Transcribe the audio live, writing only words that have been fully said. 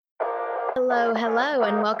Hello, hello,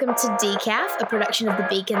 and welcome to Decaf, a production of the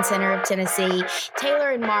Beacon Center of Tennessee.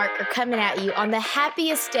 Taylor and Mark are coming at you on the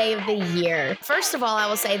happiest day of the year. First of all, I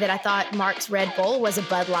will say that I thought Mark's Red Bull was a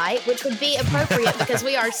Bud Light, which would be appropriate because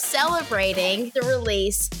we are celebrating the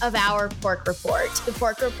release of our Pork Report. The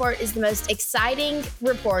Pork Report is the most exciting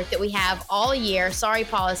report that we have all year. Sorry,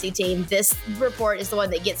 policy team. This report is the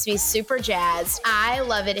one that gets me super jazzed. I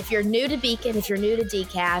love it. If you're new to Beacon, if you're new to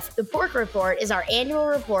Decaf, the Pork Report is our annual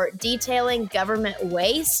report detailing government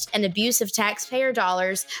waste and abuse of taxpayer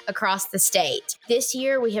dollars across the state. This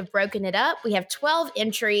year, we have broken it up. We have 12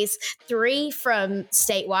 entries, 3 from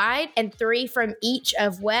statewide and 3 from each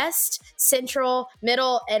of West, Central,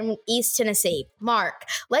 Middle, and East Tennessee. Mark,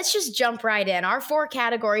 let's just jump right in. Our 4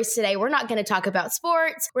 categories today, we're not going to talk about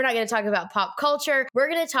sports. We're not going to talk about pop culture. We're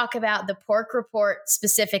going to talk about the Pork Report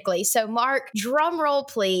specifically. So, Mark, drum roll,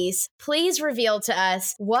 please. Please reveal to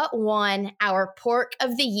us what won our Pork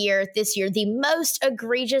of the Year this year, the most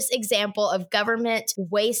egregious example of government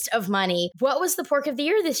waste of money. What was the Pork of the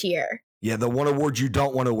Year this year? Yeah, the one award you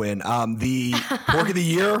don't want to win. The Pork of the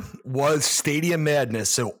Year was Stadium Madness.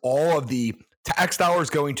 So all of the tax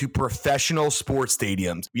dollars going to professional sports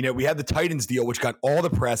stadiums. You know, we had the Titans deal, which got all the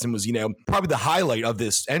press and was, probably the highlight of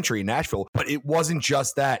this entry in Nashville. But it wasn't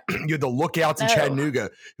just that. You had the Lookouts in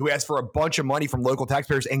Chattanooga, who asked for a bunch of money from local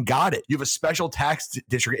taxpayers and got it. You have a special tax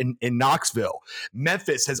district in Knoxville.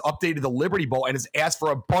 Memphis has updated the Liberty Bowl and has asked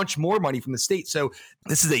for a bunch more money from the state. So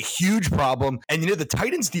this is a huge problem. And, the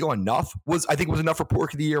Titans deal I think was enough for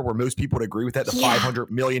Pork of the Year, where most people would agree with that, the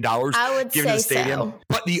 $500 million given to the stadium. So.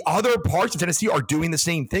 But the other parts of Tennessee are doing the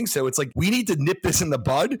same thing. So it's like, we need to nip this in the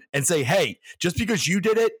bud and say, hey, just because you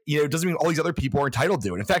did it, it doesn't mean all these other people are entitled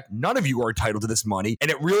to it. In fact, none of you are entitled to this money.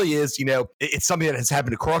 And it really is, it's something that has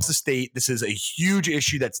happened across the state. This is a huge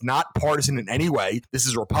issue that's not partisan in any way. This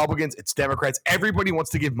is Republicans, it's Democrats. Everybody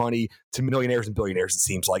wants to give money to millionaires and billionaires, it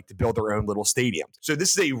seems like, to build their own little stadium. So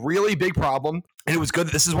this is a really big problem. And it was good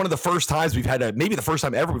that this is one of the first times we've had maybe the first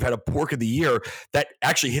time ever we've had a Pork of the Year that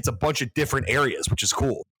actually hits a bunch of different areas, which is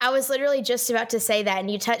cool. I was literally just about to say that, and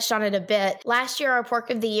you touched on it a bit. Last year, our Pork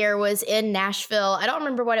of the Year was in Nashville. I don't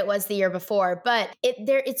remember what it was the year before, but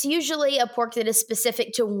it's usually a pork that is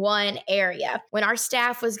specific to one area. When our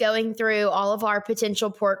staff was going through all of our potential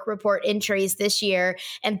Pork Report entries this year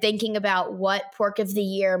and thinking about what Pork of the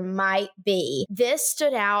Year might be, this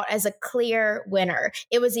stood out as a clear winner.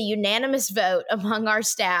 It was a unanimous vote among our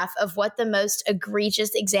staff of what the most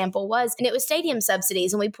egregious example was, and it was stadium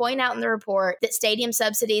subsidies. And we point out in the report that stadium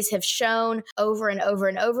subsidies have shown over and over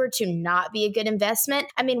and over to not be a good investment.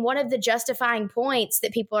 I mean, one of the justifying points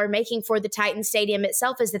that people are making for the Titan Stadium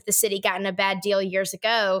itself is that the city got in a bad deal years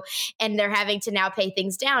ago and they're having to now pay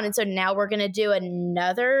things down. And so now we're going to do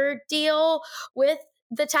another deal with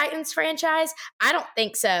the Titans franchise? I don't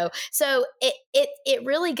think so. So it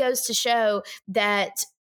really goes to show that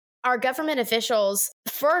our government officials,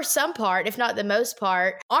 for some part, if not the most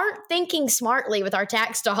part, aren't thinking smartly with our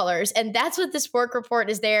tax dollars. And that's what this Pork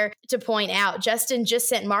Report is there to point out. Justin just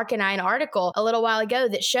sent Mark and I an article a little while ago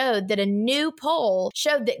that showed that a new poll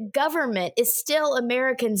showed that government is still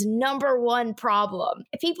Americans' number one problem.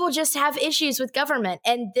 People just have issues with government,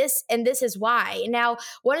 and this is why. Now,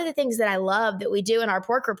 one of the things that I love that we do in our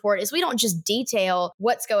Pork Report is we don't just detail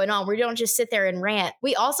what's going on. We don't just sit there and rant.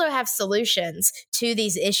 We also have solutions to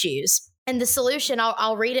these issues. And the solution,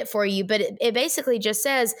 I'll read it for you, but it basically just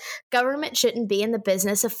says government shouldn't be in the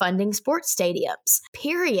business of funding sports stadiums,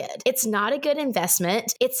 period. It's not a good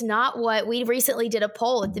investment. It's not what we recently did a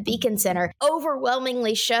poll at the Beacon Center,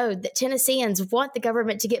 overwhelmingly showed that Tennesseans want the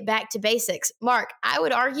government to get back to basics. Mark, I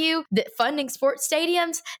would argue that funding sports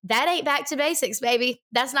stadiums, that ain't back to basics, baby.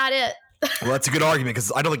 That's not it. Well, that's a good argument,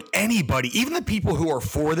 because I don't think anybody, even the people who are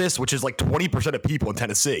for this, which is like 20% of people in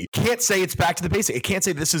Tennessee, can't say it's back to the basic. It can't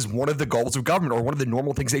say this is one of the goals of government or one of the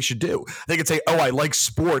normal things they should do. They could say, oh, I like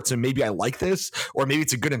sports and maybe I like this, or maybe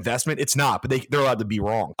it's a good investment. It's not, but they're allowed to be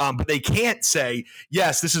wrong. But they can't say,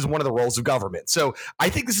 yes, this is one of the roles of government. So I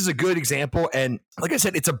think this is a good example. And like I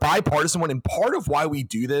said, it's a bipartisan one. And part of why we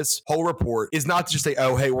do this whole report is not to just say,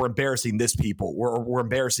 oh, hey, we're embarrassing this people. We're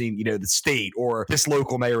embarrassing, the state or this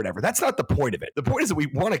local mayor or whatever. That's not the point of it. The point is that we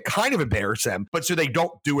want to kind of embarrass them, but so they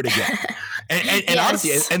don't do it again. And yes.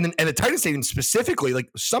 Honestly, and the Titan Stadium specifically, like,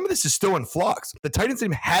 some of this is still in flux. The Titan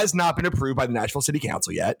Stadium has not been approved by the Nashville City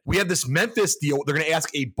Council yet. We have this Memphis deal. They're going to ask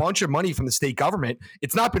a bunch of money from the state government.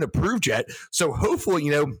 It's not been approved yet. So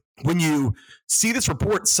hopefully, when you see this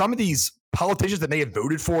report, some of these politicians that may have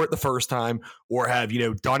voted for it the first time or have,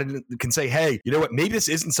 done it, can say, hey, you know what, maybe this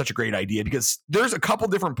isn't such a great idea, because there's a couple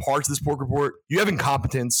different parts of this pork report. You have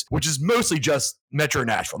incompetence, which is mostly just Metro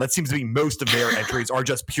Nashville. That seems to be most of their entries are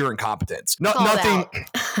just pure incompetence. Nothing.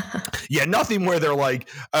 Yeah, nothing where they're like,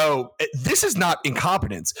 oh, this is not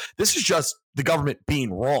incompetence. This is just the government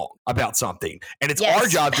being wrong about something. And it's our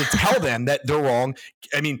job to tell them that they're wrong.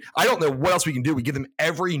 I mean, I don't know what else we can do. We give them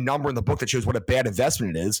every number in the book that shows what a bad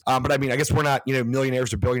investment it is. But I mean, I guess we're not,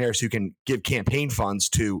 millionaires or billionaires who can give campaign funds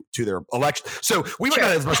to their election. So we might not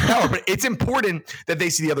have as much power, but it's important that they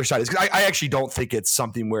see the other side. Because I actually don't think it's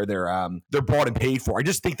something where they're bought and paid for. I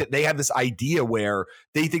just think that they have this idea where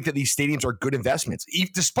they think that these stadiums are good investments.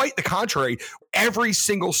 Despite the contrary, every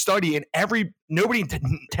single study and nobody in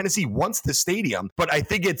Tennessee wants the stadium. But I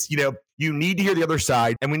think it's, you need to hear the other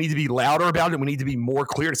side, and we need to be louder about it. We need to be more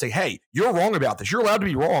clear to say, hey, you're wrong about this. You're allowed to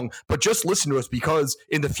be wrong, but just listen to us, because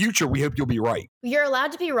in the future, we hope you'll be right. You're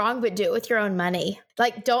allowed to be wrong, but do it with your own money.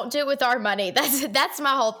 Like, don't do it with our money. That's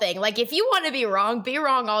my whole thing. Like, if you want to be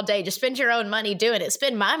wrong all day. Just spend your own money doing it.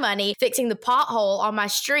 Spend my money fixing the pothole on my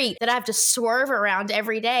street that I have to swerve around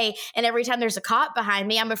every day. And every time there's a cop behind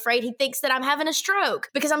me, I'm afraid he thinks that I'm having a stroke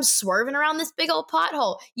because I'm swerving around this big old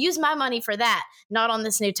pothole. Use my money for that, not on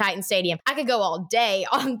this new Titan Stadium. I could go all day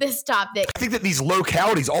on this topic. I think that these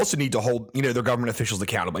localities also need to hold, their government officials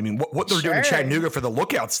accountable. I mean, what they're doing in Chattanooga for the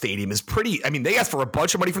Lookout Stadium is pretty, they asked for a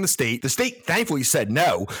bunch of money from the state. The state thankfully said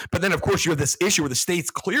no. But then, of course, you have this issue where the state's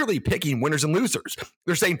clearly picking winners and losers.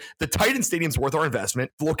 They're saying the Titan Stadium's worth our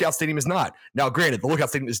investment. The Lookout Stadium is not. Now, granted, the Lookout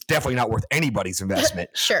Stadium is definitely not worth anybody's investment.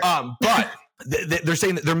 Sure. But they're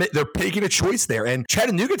saying that they're making a choice there, and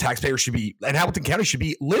Chattanooga taxpayers should be, and Hamilton County should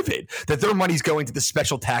be livid that their money's going to the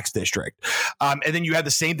special tax district. And then you have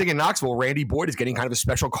the same thing in Knoxville. Randy Boyd is getting kind of a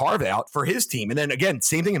special carve out for his team. And then again,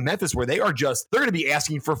 same thing in Memphis, where they're going to be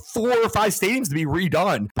asking for 4 or 5 stadiums to be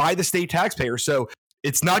redone by the state taxpayers. So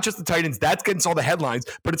it's not just the Titans that's getting all the headlines,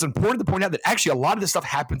 but it's important to point out that actually a lot of this stuff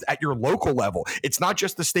happens at your local level. It's not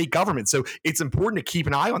just the state government. So it's important to keep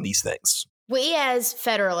an eye on these things. We as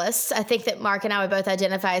Federalists, I think that Mark and I would both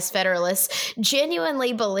identify as Federalists,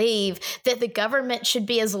 genuinely believe that the government should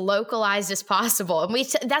be as localized as possible. And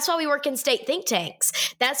that's why we work in state think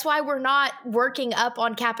tanks. That's why we're not working up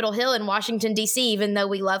on Capitol Hill in Washington, D.C., even though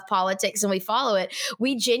we love politics and we follow it.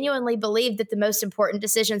 We genuinely believe that the most important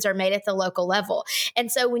decisions are made at the local level.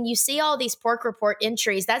 And so when you see all these pork report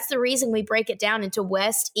entries, that's the reason we break it down into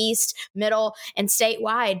West, East, Middle, and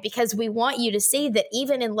statewide, because we want you to see that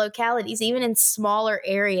even in localities, even in smaller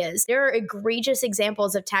areas, there are egregious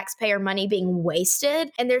examples of taxpayer money being wasted,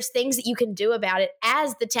 and there's things that you can do about it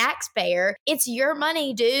as the taxpayer. It's your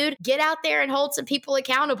money, dude. Get out there and hold some people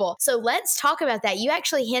accountable. So let's talk about that. You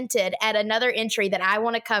actually hinted at another entry that I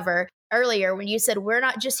want to cover earlier when you said we're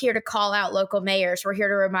not just here to call out local mayors. We're here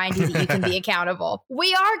to remind you that you can be accountable.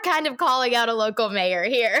 We are kind of calling out a local mayor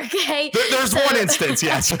here, okay? There's one instance,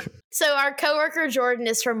 yes. So our coworker Jordan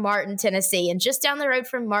is from Martin, Tennessee, and just down the road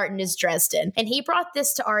from Martin is Dresden. And he brought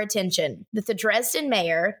this to our attention, that the Dresden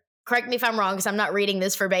mayor, correct me if I'm wrong because I'm not reading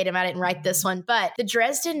this verbatim, I didn't write this one, but the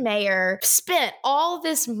Dresden mayor spent all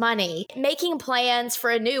this money making plans for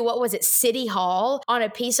a new, city hall on a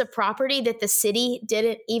piece of property that the city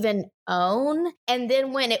didn't even own. And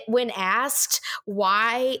then when asked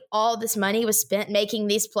why all this money was spent making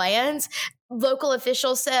these plans, local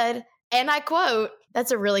officials said, and I quote,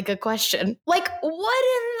 "That's a really good question." Like, what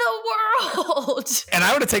in the world? And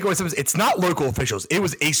I want to take away something. It's not local officials. It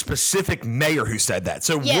was a specific mayor who said that.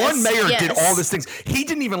 So one mayor did all these things. He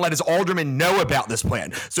didn't even let his aldermen know about this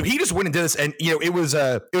plan. So he just went and did this. And, it was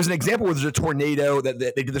an example where there's a tornado that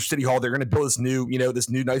they did their city hall. They're going to build this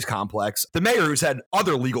new nice complex. The mayor, who's had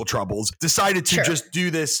other legal troubles, decided to just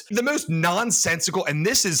do this, the most nonsensical. And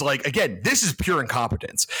this is this is pure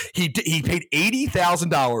incompetence. He paid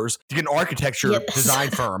 $80,000 to get an architecture design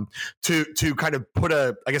firm to kind of put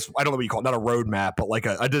I don't know what you call it, not a roadmap, but like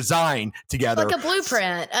a design together. Like a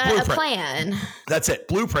blueprint, a plan. That's it.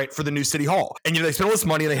 Blueprint for the new city hall. And, they spent all this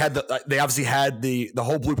money and they obviously had the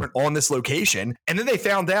whole blueprint on this location. And then they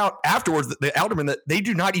found out afterwards that the alderman that they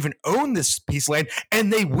do not even own this piece of land,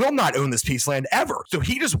 and they will not own this piece of land ever. So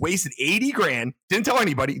he just wasted $80,000, didn't tell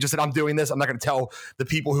anybody, just said, I'm doing this. I'm not going to tell the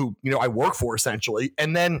people who, I work for, essentially.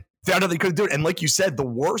 And then found out they couldn't do it. And like you said, the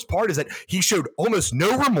worst part is that he showed almost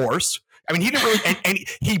no remorse. I mean, he didn't really, and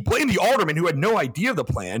he blamed the alderman who had no idea of the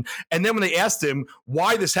plan. And then when they asked him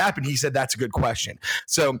why this happened, he said, that's a good question.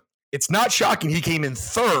 So it's not shocking he came in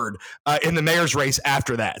third in the mayor's race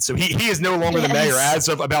after that. So he is no longer the mayor as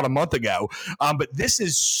of about a month ago. But this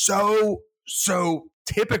is so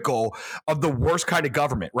typical of the worst kind of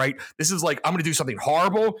government, right? This is like, I'm going to do something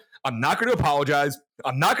horrible. I'm not going to apologize.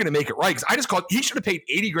 I'm not going to make it right. Because he should have paid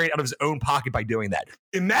 80 grand out of his own pocket by doing that.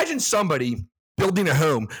 Imagine somebody building a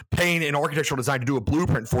home, paying an architectural design to do a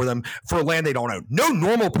blueprint for them for land they don't own. No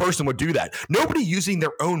normal person would do that. Nobody using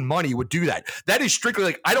their own money would do that. That is strictly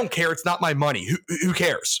like, I don't care. It's not my money. Who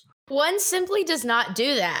cares? One simply does not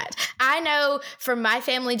do that. I know from my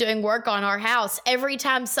family doing work on our house, every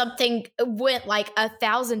time something went like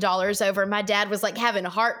 $1,000 over, my dad was like having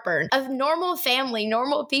heartburn. A normal family,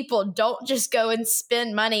 normal people don't just go and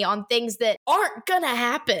spend money on things that aren't gonna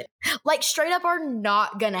happen. Like straight up are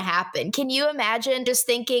not gonna happen. Can you imagine just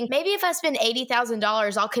thinking, maybe if I spend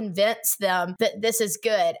 $80,000, I'll convince them that this is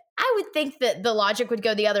good? I would think that the logic would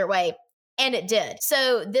go the other way. And it did.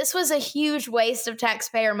 So this was a huge waste of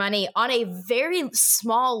taxpayer money on a very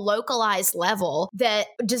small localized level that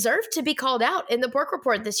deserved to be called out in the pork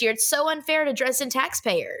report this year. It's so unfair to Dresden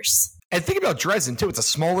taxpayers. And think about Dresden, too. It's a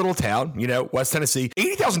small little town, West Tennessee.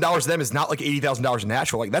 $80,000 to them is not like $80,000 in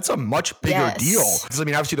Nashville. Like, that's a much bigger deal. Because,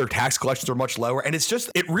 obviously, their tax collections are much lower. And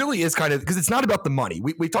it really is kind of, because it's not about the money.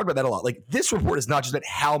 We talked about that a lot. Like, this report is not just about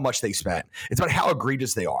how much they spent. It's about how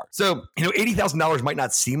egregious they are. So, $80,000 might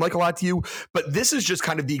not seem like a lot to you, but this is just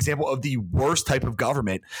kind of the example of the worst type of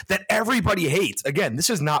government that everybody hates. Again, this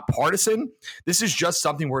is not partisan. This is just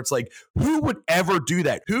something where it's like, who would ever do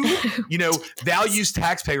that? Who, values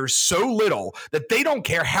taxpayers so little that they don't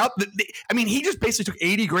care how. He just basically took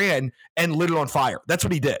 80 grand and lit it on fire. That's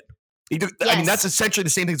what he did. That's essentially the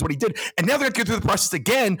same thing as what he did. And now they're going to go through the process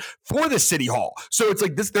again for the city hall. So it's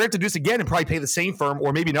like this, they're going to do this again and probably pay the same firm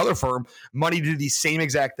or maybe another firm money to do the same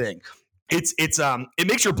exact thing. It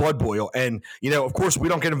makes your blood boil. And, of course, we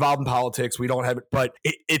don't get involved in politics. We don't have it, but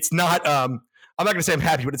it's not, I'm not going to say I'm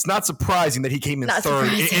happy, but it's not surprising that he came in third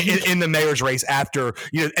in the mayor's race after,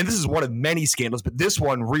 and this is one of many scandals, but this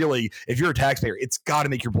one really, if you're a taxpayer, it's got to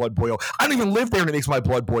make your blood boil. I don't even live there and it makes my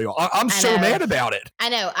blood boil. I'm so mad about it. I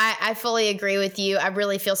know. I fully agree with you. I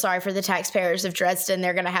really feel sorry for the taxpayers of Dresden.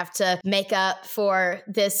 They're going to have to make up for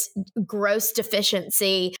this gross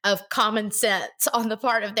deficiency of common sense on the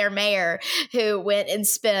part of their mayor who went and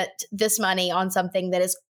spent this money on something that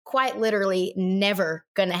is quite literally never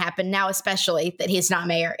going to happen now, especially that he's not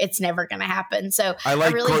mayor. It's never going to happen. So I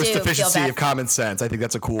like really gross deficiency of common sense. I think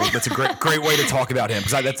that's a great way to talk about him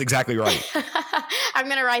because that's exactly right. I'm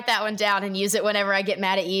going to write that one down and use it whenever I get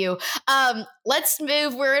mad at you. Let's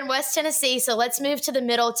move. We're in West Tennessee, so let's move to the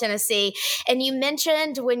Middle Tennessee. And you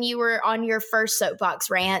mentioned when you were on your first soapbox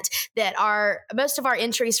rant that most of our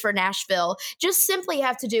entries for Nashville just simply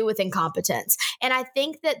have to do with incompetence. And I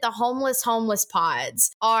think that the homeless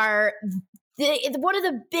pods are one of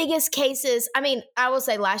the biggest cases. I will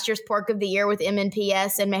say last year's pork of the year with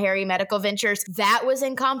MNPS and Meharry Medical Ventures, that was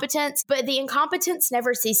incompetence, but the incompetence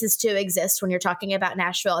never ceases to exist when you're talking about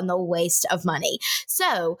Nashville and the waste of money.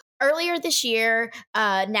 So earlier this year,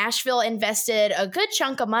 Nashville invested a good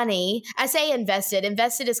chunk of money. I say invested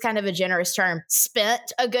is kind of a generous term,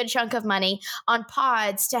 spent a good chunk of money on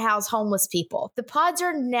pods to house homeless people. The pods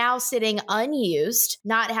are now sitting unused,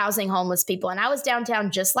 not housing homeless people. And I was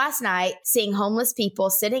downtown just last night seeing homeless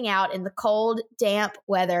people sitting out in the cold, damp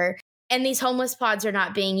weather. And these homeless pods are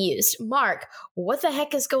not being used. Mark, what the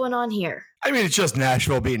heck is going on here? It's just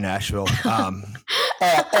Nashville being Nashville.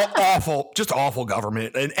 Awful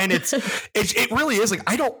government. And it really is like,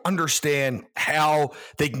 I don't understand how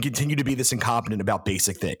they can continue to be this incompetent about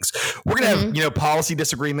basic things. We're going to have, policy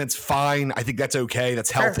disagreements. Fine. I think that's okay.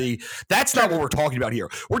 That's healthy. Sure. That's not what we're talking about here.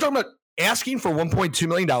 We're talking about asking for $1.2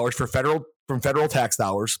 million from federal tax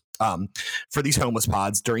dollars for these homeless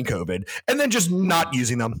pods during COVID, and then just not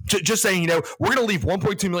using them. Just saying, we're going to leave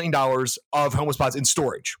 $1.2 million of homeless pods in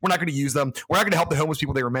storage. We're not going to use them. We're not going to help the homeless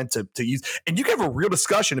people they were meant to use. And you can have a real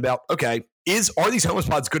discussion about, okay, are these homeless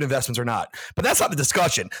pods good investments or not? But that's not the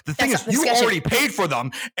discussion. The thing is, you already paid for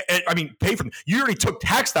them. You already took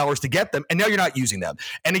tax dollars to get them, and now you're not using them.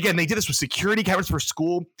 And again, they did this with security cameras for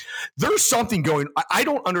school. There's something going. I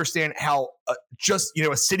don't understand how a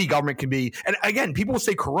city government can be. And again, people will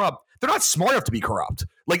say corrupt. They're not smart enough to be corrupt.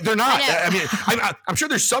 Like they're not. I'm sure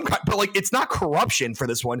there's some kind, but like it's not corruption for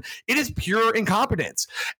this one. It is pure incompetence.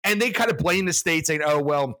 And they kind of blame the state, saying, "Oh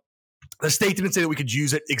well." The state didn't say that we could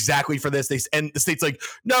use it exactly for this. And the state's like,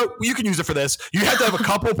 no, you can use it for this. You have to have a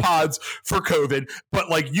couple pods for COVID, but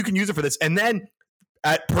like you can use it for this. And then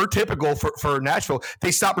per typical for Nashville,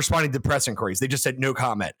 they stopped responding to press inquiries. They just said no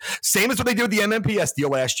comment. Same as what they did with the MMPS deal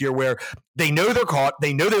last year, where they know they're caught,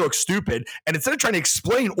 they know they look stupid, and instead of trying to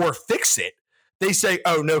explain or fix it, they say,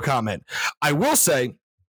 oh, no comment. I will say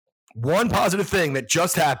one positive thing that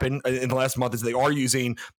just happened in the last month is they are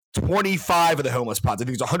using 25 of the homeless pods. I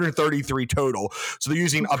think it's 133 total. So they're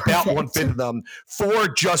using about 1/5 of them for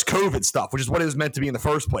just COVID stuff, which is what it was meant to be in the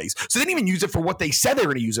first place. So they didn't even use it for what they said they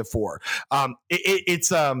were going to use it for. I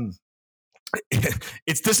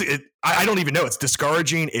don't even know. It's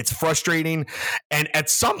discouraging. It's frustrating. And at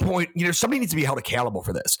some point, somebody needs to be held accountable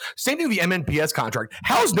for this. Same thing with the MNPS contract.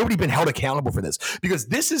 How has nobody been held accountable for this? Because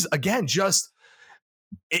this is, again,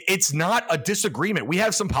 it's not a disagreement. We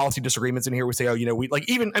have some policy disagreements in here. We say, we like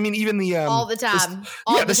even the all the time,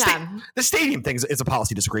 the stadium thing is a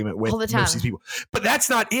policy disagreement with most of these people. But that's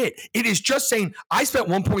not it. It is just saying I spent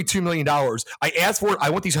 $1.2 million. I asked for it. I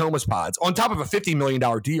want these homeless pods on top of a $50 million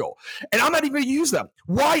deal, and I'm not even going to use them.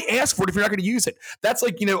 Why ask for it if you're not going to use it? That's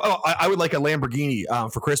like I would like a Lamborghini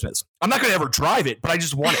for Christmas. I'm not going to ever drive it, but I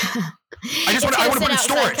just want it. I want to put it in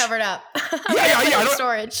storage. Covered up. Yeah.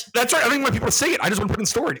 Storage. That's right. I don't even want people to see it. I just want to put it in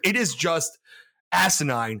storage. It is just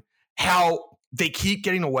asinine how they keep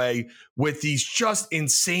getting away with these just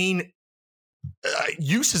insane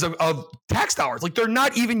uses of tax dollars. Like they're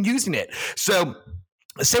not even using it. So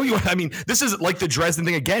this is like the Dresden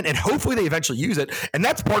thing again, and hopefully they eventually use it. And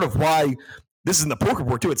that's part of why this is in the pork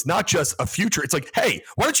report too. It's not just a future. It's like, hey,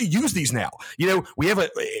 why don't you use these now? We have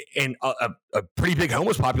a pretty big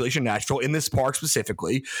homeless population in Nashville, in this park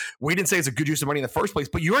specifically. We didn't say it's a good use of money in the first place,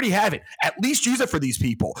 but you already have it. At least use it for these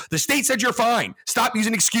people. The state said you're fine. Stop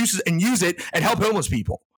using excuses and use it and help homeless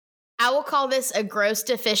people. I will call this a gross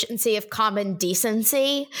deficiency of common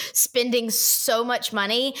decency, spending so much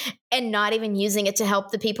money and not even using it to help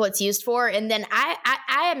the people it's used for. And then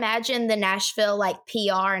I imagine the Nashville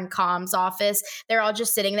PR and comms office, they're all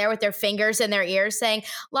just sitting there with their fingers in their ears saying,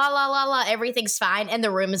 la, la, la, la, everything's fine. And the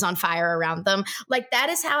room is on fire around them. Like that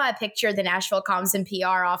is how I picture the Nashville comms and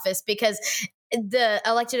PR office, because the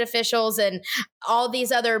elected officials and all these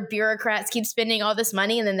other bureaucrats keep spending all this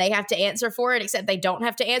money and then they have to answer for it, except they don't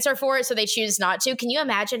have to answer for it. So they choose not to. Can you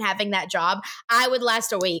imagine having that job? I would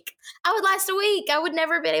last a week. I would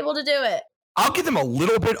never have been able to do it. I'll give them a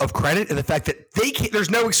little bit of credit in the fact that there's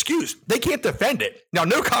no excuse. They can't defend it. Now,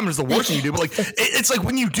 no comment is the worst thing you do, but it's like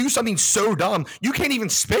when you do something so dumb, you can't even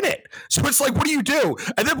spin it. So it's like, what do you do?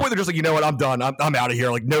 At that point, they're just like, you know what? I'm done. I'm out of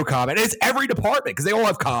here. Like, no comment. And it's every department because they all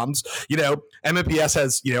have comms. MNPS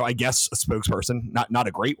has, I guess a spokesperson, not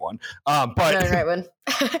a great one. But not a great one.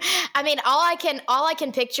 I mean, all I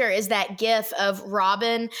can picture is that GIF of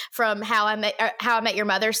Robin from How I Met Your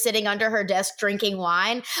Mother sitting under her desk drinking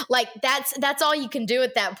wine. Like that's all you can do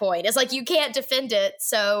at that point. It's like you can't defend it.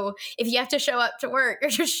 So if you have to show up to work, you're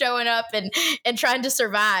just showing up and trying to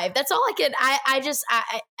survive. That's all I can.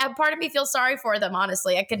 I part of me feels sorry for them.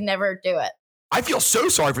 Honestly, I could never do it. I feel so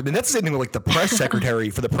sorry for them. That's the same thing with the press secretary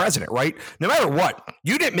for the president, right? No matter what,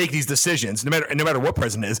 you didn't make these decisions, no matter what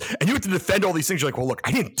president is, and you have to defend all these things. You're like, well, look,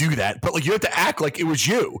 I didn't do that, but you have to act like it was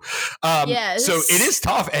you. Yes. So it is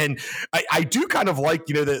tough, and I do kind of like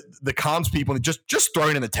the comms people just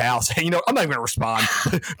throwing in the towel, saying, I'm not even going to respond.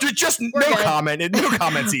 just no good. Comment. No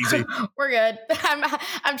comment's easy. We're good.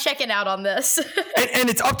 I'm checking out on this. and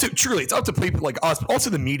it's up to people like us, but also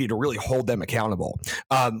the media to really hold them accountable.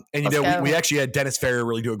 We actually had Dennis Ferrier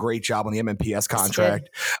really do a great job on the MNPS contract.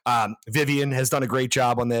 Vivian has done a great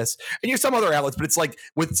job on this, and some other outlets. But it's like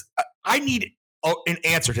I need an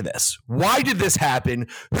answer to this. Why did this happen?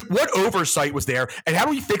 What oversight was there, and how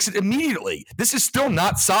do we fix it immediately? This is still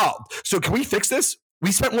not solved. So can we fix this?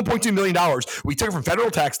 We spent $1.2 million. We took it from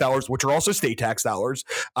federal tax dollars, which are also state tax dollars,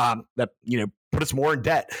 that put us more in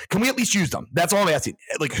debt. Can we at least use them? That's all I'm asking.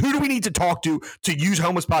 Like, who do we need to talk to use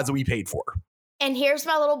homeless pods that we paid for? And here's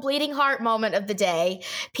my little bleeding heart moment of the day.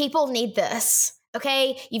 People need this.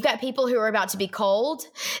 Okay, you've got people who are about to be cold.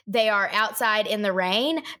 They are outside in the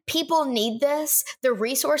rain. People need this. The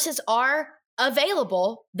resources are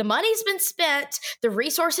available. The money's been spent. The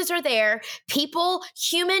resources are there. People,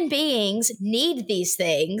 human beings need these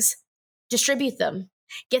things. Distribute them.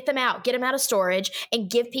 Get them out of storage,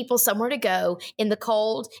 and give people somewhere to go in the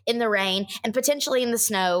cold, in the rain, and potentially in the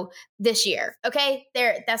snow this year. Okay,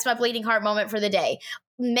 that's my bleeding heart moment for the day.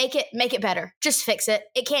 Make it better. Just fix it.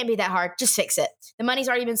 It can't be that hard. Just fix it. The money's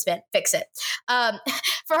already been spent. Fix it.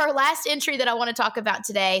 For our last entry that I want to talk about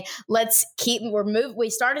today, we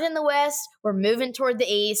started in the West. We're moving toward the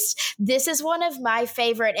East. This is one of my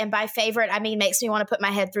favorite, and by favorite, I mean makes me want to put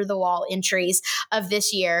my head through the wall entries of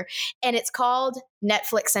this year. And it's called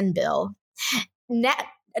Netflix and Bill.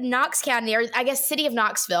 Knox County, or I guess city of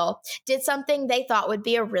Knoxville, did something they thought would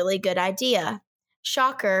be a really good idea.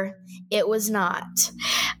 Shocker, it was not.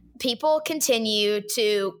 People continue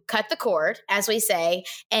to cut the cord, as we say,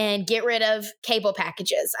 and get rid of cable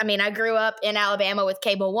packages. I mean, I grew up in Alabama with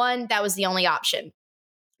Cable One. That was the only option.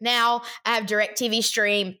 Now I have DirecTV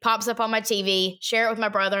Stream, pops up on my TV, share it with my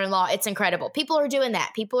brother-in-law. It's incredible. People are doing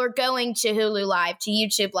that. People are going to Hulu Live, to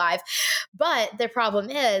YouTube Live. But the problem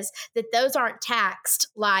is that those aren't taxed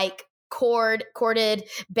like corded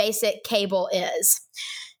basic cable is.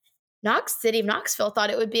 City of Knoxville thought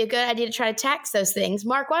it would be a good idea to try to tax those things.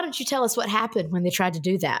 Mark, why don't you tell us what happened when they tried to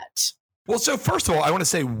do that? Well, so first of all, I want to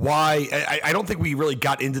say why I don't think we really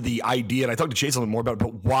got into the idea, and I talked to Chase a little more about it,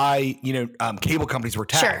 but why, cable companies were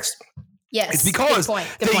taxed. Sure. Yes. It's because Good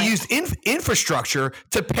they point. used infrastructure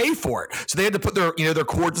to pay for it. So they had to put their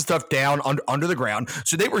cords and stuff down under the ground.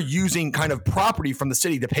 So they were using kind of property from the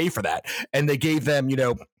city to pay for that. And they gave them,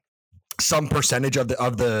 some percentage of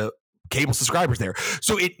the cable subscribers there.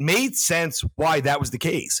 So it made sense why that was the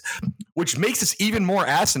case, which makes this even more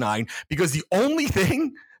asinine because the only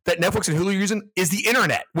thing that Netflix and Hulu are using is the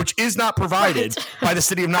internet, which is not provided by the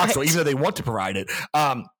city of Knoxville, even though they want to provide it.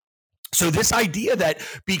 So this idea that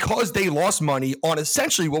because they lost money on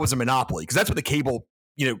essentially what was a monopoly, because that's what the cable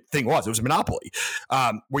thing was. It was a monopoly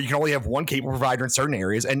where you can only have one cable provider in certain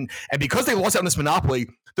areas. And because they lost out on this monopoly,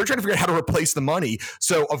 they're trying to figure out how to replace the money.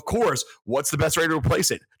 So, of course, what's the best way to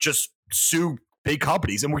replace it? Just sue big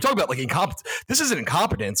companies. And we're talking about like incompetence. This isn't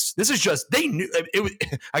incompetence. This is just they knew it was.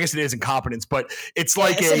 I guess it is incompetence, but it's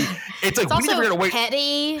like it's also we need to figure out a way.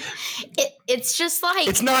 Petty. It's just like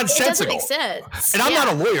it's nonsensical. It doesn't make sense. And I'm not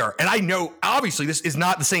a lawyer, and I know obviously this is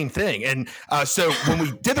not the same thing. And so when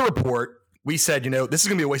we did the report, we said, this is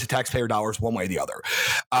going to be a waste of taxpayer dollars one way or the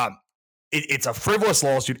other. It's a frivolous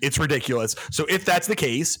lawsuit. It's ridiculous. So if that's the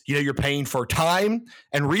case, you're paying for time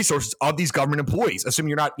and resources of these government employees,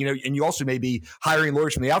 assuming you're not, and you also may be hiring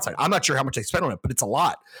lawyers from the outside. I'm not sure how much they spend on it, but it's a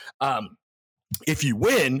lot. If you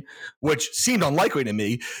win, which seemed unlikely to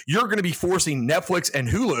me, you're going to be forcing Netflix and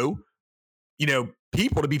Hulu,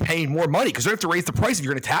 people to be paying more money because they have to raise the price if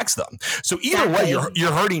you're going to tax them. So either way,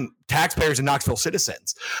 you're hurting taxpayers and Knoxville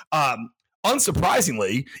citizens.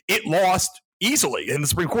 Unsurprisingly, it lost easily in the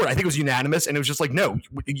Supreme Court. I think it was unanimous, and it was just like, no,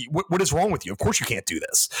 what is wrong with you? Of course you can't do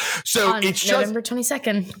this. So it's November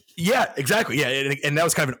 22nd. Yeah, exactly. Yeah, and that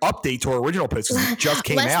was kind of an update to our original post because it just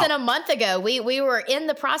came out. Less than a month ago. We were in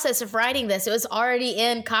the process of writing this. It was already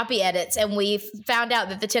in copy edits, and we found out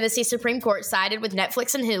that the Tennessee Supreme Court sided with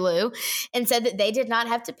Netflix and Hulu and said that they did not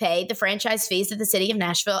have to pay the franchise fees that the city of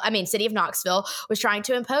Knoxville was trying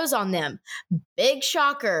to impose on them. Big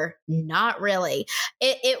shocker. Not really.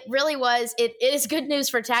 It really was. It is good news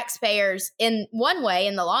for taxpayers in one way,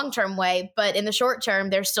 in the long-term way, but in the short term,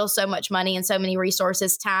 there's still so much money and so many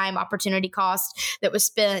resources, time, opportunity cost that was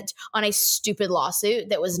spent on a stupid lawsuit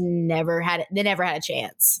that never had a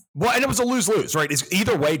chance. Well, and it was a lose-lose, right? It's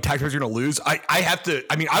either way, taxpayers are going to lose. I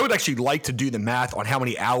would actually like to do the math on how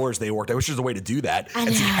many hours they worked. I wish there was a way to do that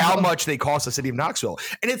and see how much they cost the city of Knoxville.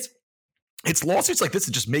 And it's lawsuits like this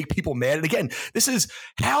that just make people mad. And again, this is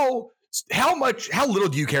how little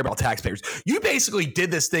do you care about taxpayers? You basically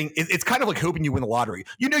did this thing. It's kind of like hoping you win the lottery.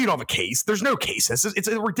 You don't have a case. There's no case. It's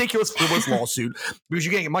a ridiculous, frivolous lawsuit because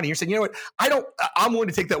you can't get money. You're saying, you know what? I'm willing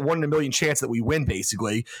to take that 1 in a million chance that we win,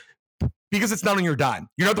 basically, because it's not on your dime.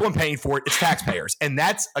 You're not the one paying for it. It's taxpayers. And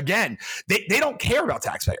that's, again, they don't care about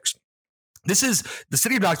taxpayers. This is the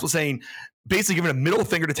city of Knoxville saying, basically giving a middle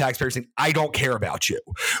finger to taxpayers saying, I don't care about you.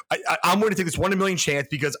 I'm going to take this 1 in a million chance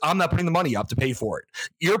because I'm not putting the money up to pay for it.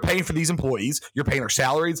 You're paying for these employees. You're paying their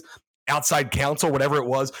salaries, outside counsel, whatever it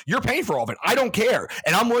was. You're paying for all of it. I don't care.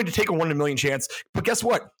 And I'm willing to take a 1 in a million chance. But guess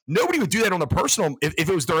what? Nobody would do that on the personal. If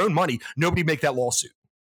it was their own money, nobody would make that lawsuit.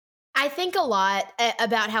 I think a lot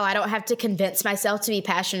about how I don't have to convince myself to be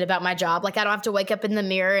passionate about my job. Like I don't have to wake up in the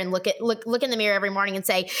mirror and look in the mirror every morning and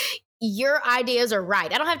say, your ideas are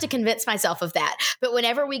right. I don't have to convince myself of that. But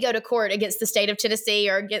whenever we go to court against the state of Tennessee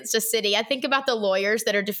or against a city, I think about the lawyers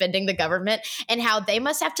that are defending the government and how they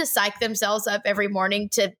must have to psych themselves up every morning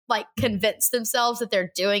to convince themselves that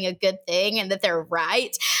they're doing a good thing and that they're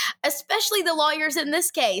right. Especially the lawyers in this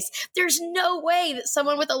case. There's no way that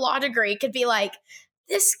someone with a law degree could be like,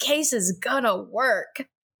 this case is gonna work.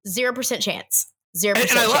 0% chance. 0%.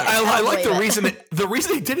 And I like the reason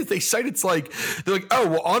they did it. They cited they're like, oh,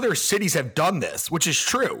 well, other cities have done this, which is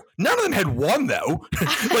true. None of them had won though.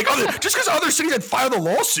 Just because other cities had filed a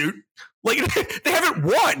lawsuit, they haven't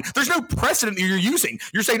won. There's no precedent that you're using.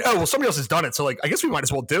 You're saying, oh, well, somebody else has done it, so I guess we might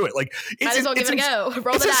as well do it. Might as well give it a go.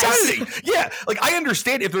 Roll the dice. Yeah, I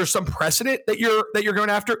understand if there's some precedent that you're going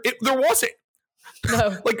after. There wasn't.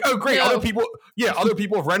 No. Oh, great. No. Other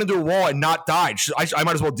people have run into a wall and not died. I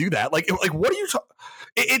might as well do that. What are you talking?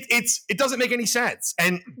 It doesn't make any sense.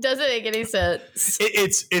 And doesn't make any sense.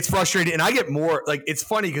 It's frustrating. And I get more like, it's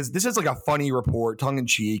funny because this is like a funny report, tongue in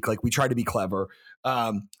cheek. Like we try to be clever.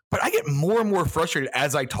 But I get more and more frustrated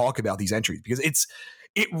as I talk about these entries because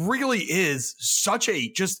it really is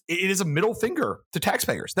it is a middle finger to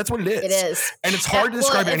taxpayers. That's what it is. It is. And it's hard to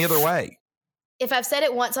describe it any other way. If I've said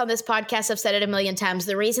it once on this podcast, I've said it a million times.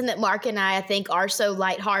 The reason that Mark and I think, are so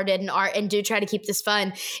lighthearted and do try to keep this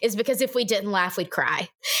fun is because if we didn't laugh, we'd cry.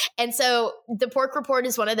 And so the Pork Report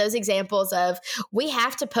is one of those examples of we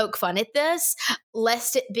have to poke fun at this,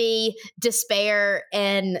 lest it be despair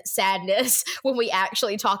and sadness when we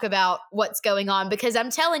actually talk about what's going on. Because I'm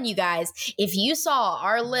telling you guys, if you saw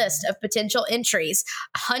our list of potential entries,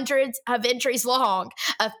 hundreds of entries long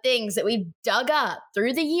of things that we've dug up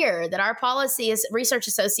through the year that our policy research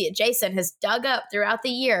associate Jason has dug up throughout the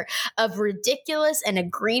year of ridiculous and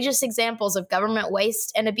egregious examples of government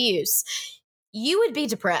waste and abuse, you would be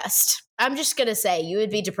depressed. I'm just going to say you would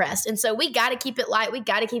be depressed. And so we got to keep it light. We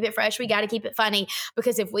got to keep it fresh. We got to keep it funny,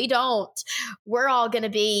 because if we don't, we're all going to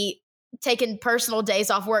be taking personal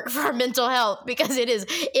days off work for our mental health, because it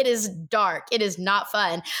is dark. It is not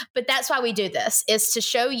fun. But that's why we do this, is to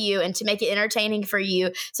show you and to make it entertaining for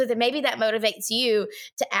you, so that maybe that motivates you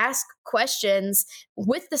to ask questions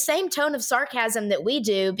with the same tone of sarcasm that we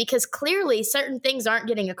do, because clearly certain things aren't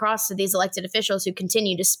getting across to these elected officials who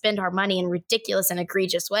continue to spend our money in ridiculous and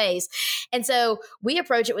egregious ways. And so we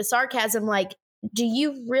approach it with sarcasm, like, do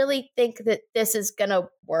you really think that this is going to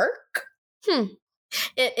work?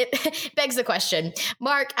 It begs the question.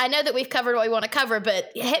 Mark, I know that we've covered what we want to cover, but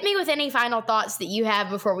hit me with any final thoughts that you have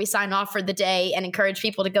before we sign off for the day and encourage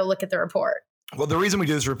people to go look at the report. Well, the reason we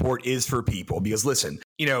do this report is for people, because listen,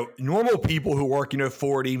 normal people who work,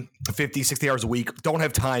 40, 50, 60 hours a week don't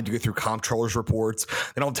have time to go through comptrollers reports.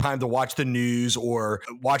 They don't have time to watch the news or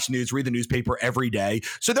read the newspaper every day.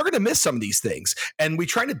 So they're going to miss some of these things. And we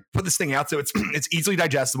try to put this thing out so it's easily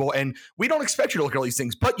digestible. And we don't expect you to look at all these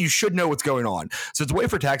things, but you should know what's going on. So it's a way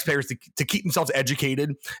for taxpayers to keep themselves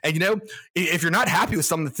educated. And, if you're not happy with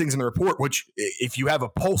some of the things in the report, which if you have a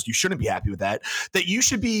pulse, you shouldn't be happy with that you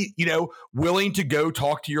should be, willing to go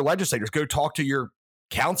talk to your legislators, go talk to your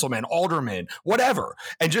councilman, alderman, whatever,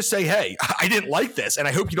 and just say, hey, I didn't like this, and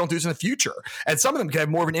I hope you don't do this in the future. And some of them can have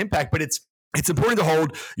more of an impact, but it's important to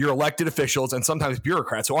hold your elected officials and sometimes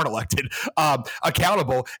bureaucrats who aren't elected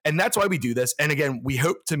accountable. And that's why we do this. And again, we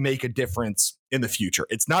hope to make a difference in the future.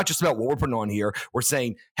 It's not just about what we're putting on here. We're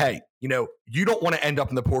saying, hey, you don't want to end up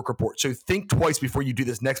in the Pork Report. So think twice before you do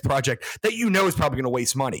this next project that is probably going to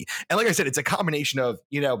waste money. And like I said, it's a combination of,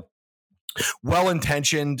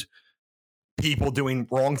 well-intentioned people doing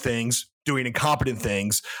wrong things, doing incompetent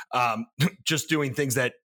things, just doing things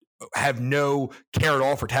that have no care at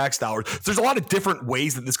all for tax dollars. So there's a lot of different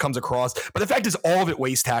ways that this comes across, but the fact is all of it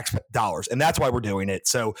wastes tax dollars, and that's why we're doing it.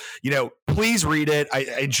 So, please read it. I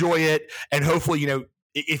enjoy it, and hopefully,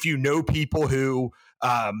 if people who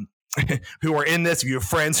who are in this, if you have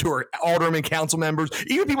friends who are aldermen, council members,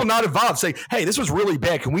 even people not involved, say, hey, this was really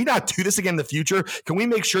bad. Can we not do this again in the future? Can we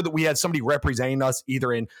make sure that we have somebody representing us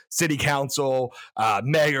either in city council,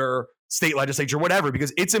 mayor, state legislature, whatever,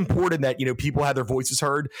 because it's important that, people have their voices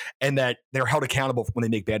heard and that they're held accountable when they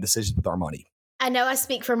make bad decisions with our money. I know I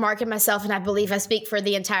speak for Mark and myself, and I believe I speak for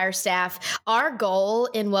the entire staff. Our goal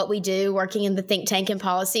in what we do, working in the think tank and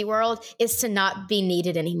policy world, is to not be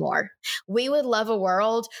needed anymore. We would love a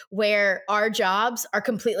world where our jobs are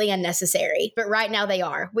completely unnecessary, but right now they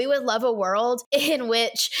are. We would love a world in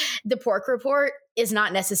which the Pork Report is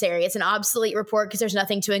not necessary. It's an obsolete report because there's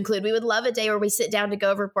nothing to include. We would love a day where we sit down to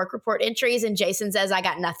go over Pork Report entries and Jason says, I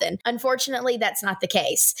got nothing. Unfortunately, that's not the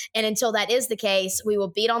case. And until that is the case, we will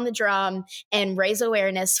beat on the drum and raise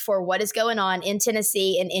awareness for what is going on in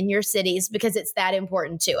Tennessee and in your cities, because it's that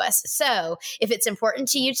important to us. So if it's important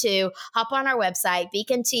to you too, hop on our website,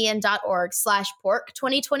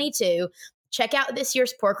 beacontn.org/pork2022. Check out this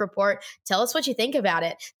year's Pork Report. Tell us what you think about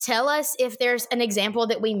it. Tell us if there's an example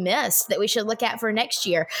that we missed that we should look at for next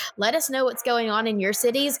year. Let us know what's going on in your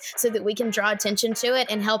cities so that we can draw attention to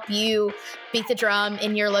it and help you beat the drum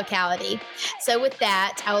in your locality. So with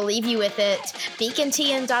that, I will leave you with it.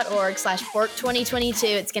 beacontn.org/pork2022.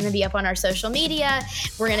 It's going to be up on our social media.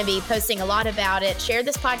 We're going to be posting a lot about it. Share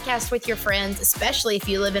this podcast with your friends, especially if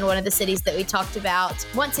you live in one of the cities that we talked about.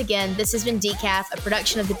 Once again, this has been Decaf, a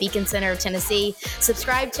production of the Beacon Center of Tennessee.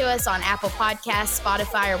 Subscribe to us on Apple Podcasts,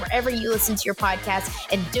 Spotify, or wherever you listen to your podcasts.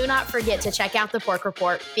 And do not forget to check out the Pork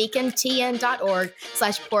Report,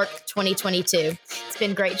 beacontn.org/pork2022. It's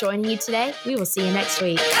been great joining you today. We will see you next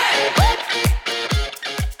week.